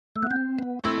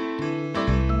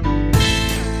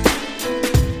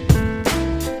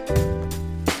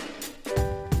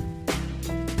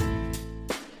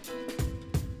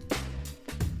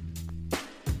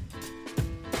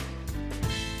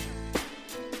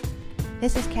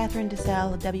This is Catherine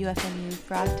DeSalle, WFMU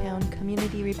Frogtown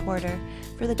Community Reporter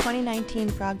for the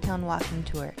 2019 Frogtown Walking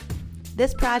Tour.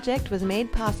 This project was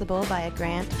made possible by a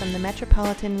grant from the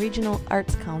Metropolitan Regional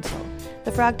Arts Council. The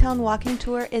Frogtown Walking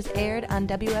Tour is aired on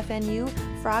WFNU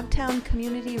Frogtown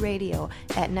Community Radio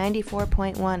at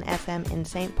 94.1 FM in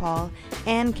St. Paul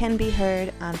and can be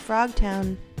heard on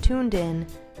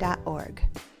frogtowntunedin.org.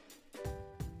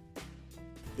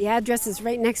 The address is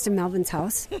right next to Melvin's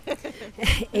house,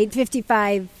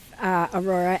 855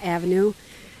 Aurora Avenue.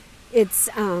 It's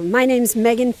my name's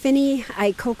Megan Finney.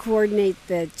 I co-coordinate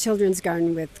the Children's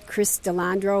Garden with Chris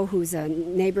DeLandro, who's a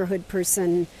neighborhood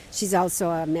person. She's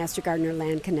also a Master Gardener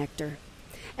Land Connector.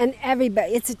 And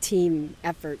everybody, it's a team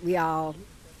effort. We all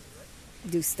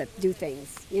do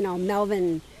things. You know,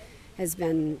 Melvin has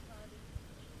been,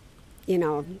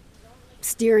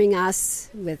 steering us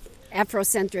with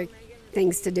Afrocentric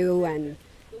things to do, and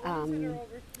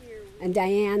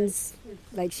Diane's,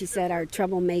 like she said, our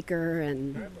troublemaker,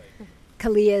 and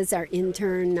Kalia's our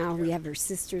intern. Now we have her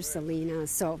sister Selena,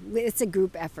 so it's a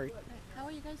group effort. How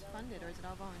are you guys funded, or is it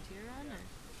all volunteer run?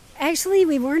 Actually,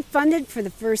 we weren't funded for the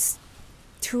first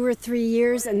 2 or 3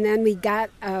 years, and then we got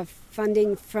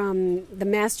funding from the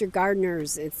Master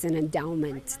Gardeners. It's an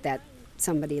endowment that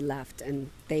somebody left, and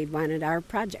they wanted our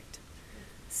project.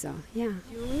 So, yeah.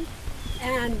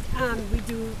 And we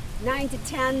do 9 to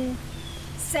 10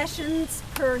 sessions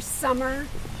per summer.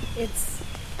 It's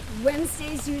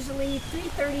Wednesdays usually,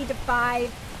 3:30 to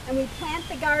 5. And we plant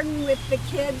the garden with the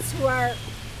kids who are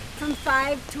from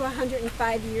 5 to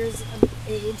 105 years of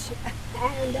age.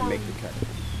 And make the cut.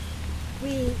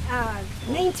 We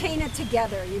maintain it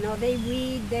together. You know, they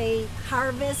weed, they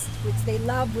harvest, which they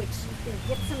love, which you can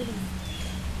get some of these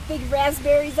big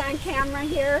raspberries on camera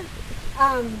here.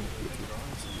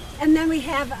 And then we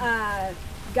have a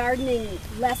gardening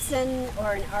lesson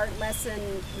or an art lesson.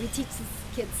 We teach the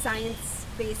kids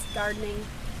science-based gardening,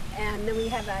 and then we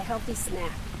have a healthy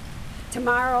snack.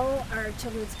 Tomorrow, our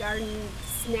children's garden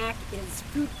snack is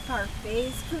fruit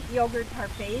parfaits, fruit yogurt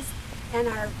parfaits, and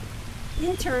our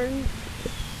intern,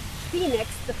 Phoenix,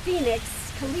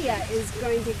 Kalia, is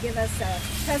going to give us a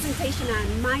presentation on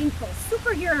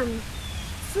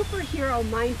superhero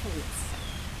mindfulness.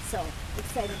 So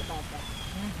excited about that.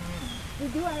 We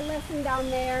do our lesson down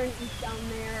there and eat down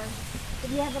there.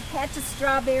 If you have a patch of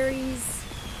strawberries,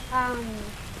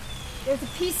 there's a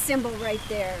peace symbol right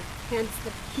there, hence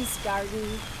the peace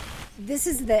garden. This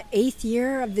is the 8th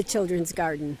year of the Children's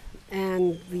Garden,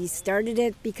 and we started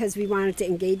it because we wanted to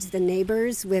engage the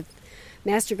neighbors with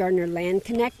Master Gardener Land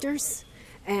Connectors,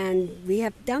 and we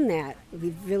have done that.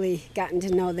 We've really gotten to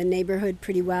know the neighborhood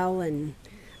pretty well, and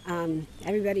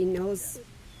everybody knows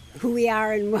who we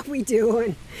are and what we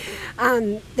do.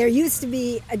 And there used to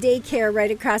be a daycare right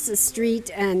across the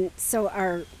street, and so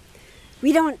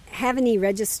we don't have any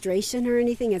registration or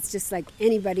anything. It's just like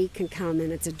anybody can come,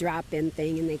 and it's a drop-in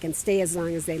thing, and they can stay as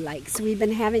long as they like. So we've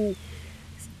been having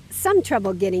some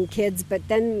trouble getting kids, but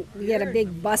then we get a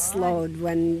big bus load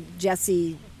when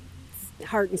Jesse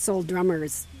Heart and Soul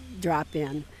Drummers drop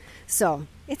in. So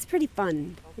it's pretty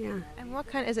fun, yeah. And what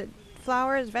kind, is it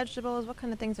flowers, vegetables, what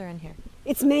kind of things are in here?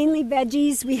 It's mainly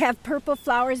veggies. We have purple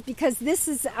flowers because this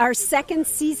is our second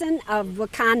season of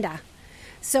Wakanda.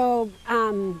 So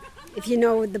if you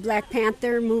know the Black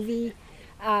Panther movie,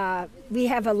 we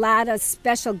have a lot of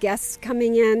special guests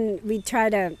coming in. We try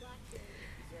to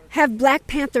have Black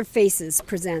Panther faces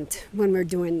present when we're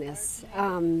doing this.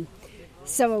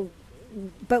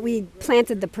 But we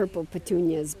planted the purple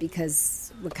petunias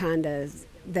because Wakanda,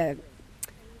 the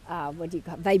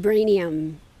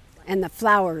vibranium, and the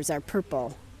flowers are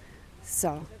purple.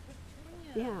 So,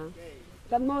 yeah.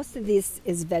 But most of this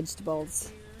is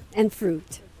vegetables and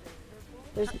fruit.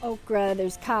 There's okra,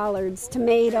 there's collards,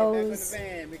 tomatoes,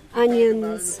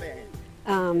 onions,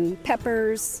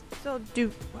 peppers. So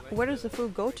where does the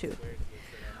food go to?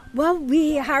 Well,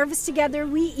 we harvest together.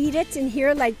 We eat it in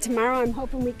here. Like tomorrow, I'm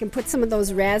hoping we can put some of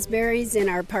those raspberries in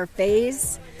our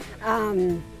parfaits.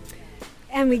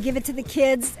 And we give it to the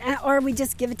kids, or we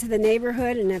just give it to the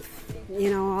neighborhood. And if,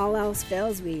 all else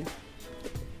fails, we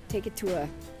take it to a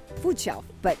food shelf.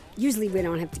 But usually we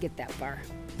don't have to get that far.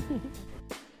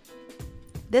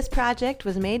 This project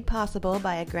was made possible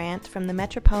by a grant from the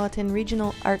Metropolitan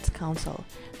Regional Arts Council.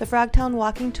 The Frogtown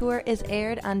Walking Tour is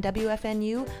aired on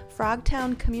WFNU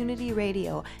Frogtown Community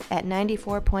Radio at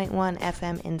 94.1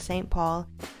 FM in St. Paul.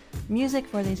 Music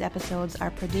for these episodes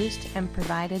are produced and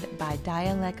provided by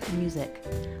Dialek Music.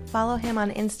 Follow him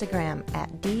on Instagram at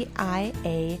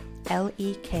DIALEK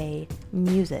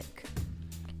Music.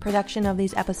 Production of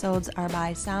these episodes are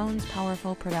by Sounds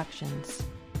Powerful Productions.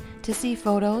 To see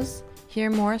photos, hear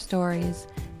more stories,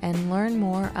 and learn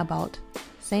more about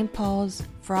St. Paul's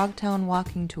Frogtown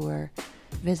Walking Tour,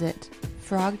 visit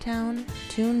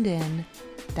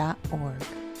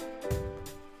frogtowntunedin.org.